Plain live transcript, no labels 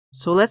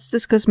So let's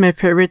discuss my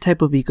favorite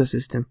type of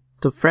ecosystem,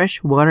 the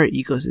freshwater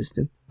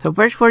ecosystem. The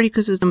freshwater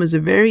ecosystem is a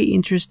very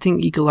interesting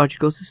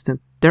ecological system.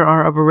 There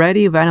are a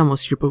variety of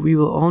animals here, but we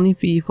will only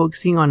be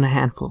focusing on a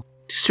handful.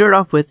 To start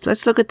off with,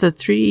 let's look at the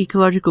three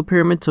ecological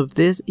pyramids of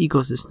this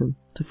ecosystem.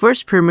 The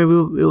first pyramid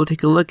we will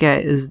take a look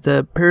at is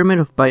the pyramid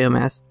of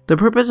biomass. The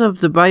purpose of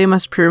the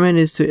biomass pyramid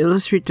is to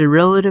illustrate the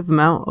relative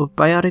amount of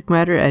biotic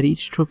matter at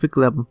each trophic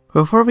level.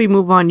 Before we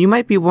move on, you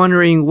might be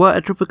wondering what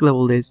a trophic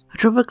level is. A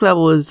trophic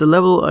level is the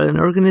level an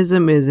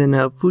organism is in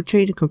a food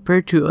chain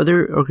compared to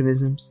other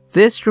organisms.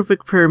 This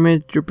trophic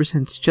pyramid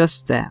represents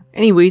just that.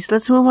 Anyways,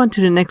 let's move on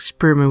to the next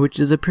pyramid, which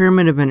is the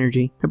pyramid of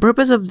energy. The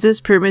purpose of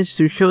this pyramid is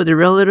to show the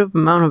relative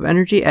amount of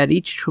energy at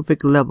each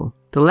trophic level.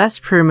 The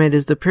last pyramid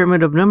is the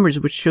pyramid of numbers,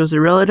 which shows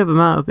the relative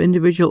amount of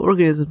individual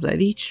organisms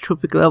at each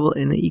trophic level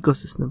in the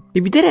ecosystem.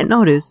 If you didn't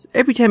notice,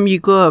 every time you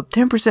go up,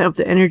 10% of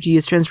the energy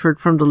is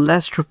transferred from the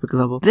last trophic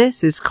level.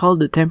 This is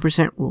called the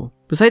 10% rule.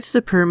 Besides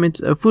the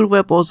pyramids, a food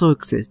web also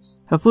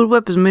exists. A food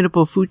web is made up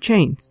of food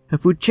chains. A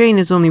food chain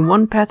is only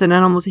one path an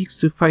animal takes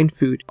to find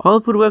food. All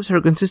food webs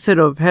are consisted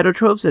of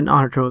heterotrophs and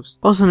autotrophs,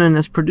 also known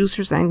as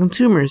producers and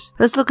consumers.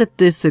 Let's look at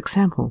this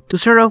example. To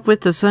start off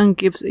with, the sun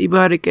gives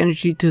abiotic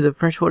energy to the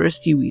freshwater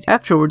seaweed.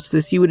 Afterwards, the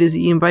seaweed is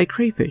eaten by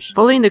crayfish.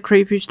 Following the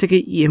crayfish to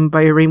get eaten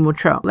by a rainbow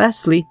trout.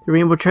 Lastly, the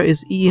rainbow trout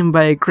is eaten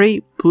by a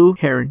great blue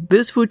heron.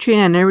 This food chain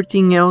and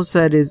everything else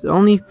that is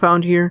only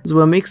found here is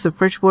what makes the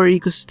freshwater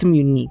ecosystem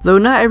unique. Though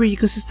not every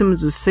ecosystem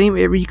is the same,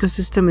 every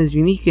ecosystem is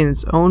unique in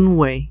its own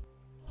way.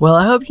 Well,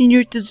 I hope you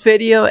enjoyed this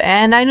video,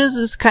 and I know this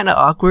is kind of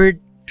awkward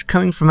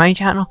coming from my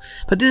channel,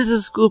 but this is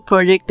a school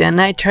project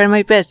and I tried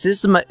my best.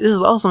 This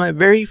is also my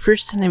very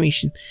first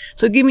animation,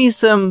 so give me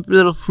some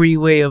little free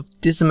way of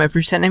this is my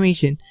first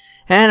animation.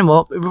 And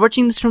well, if you're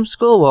watching this from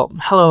school, well,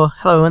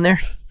 hello in there.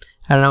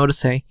 I don't know what to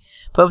say.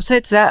 But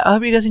besides that, I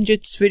hope you guys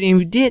enjoyed this video,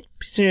 and if you did,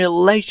 please remember to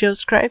like, share,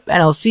 subscribe,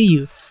 and I'll see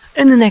you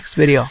in the next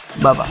video.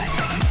 Bye bye.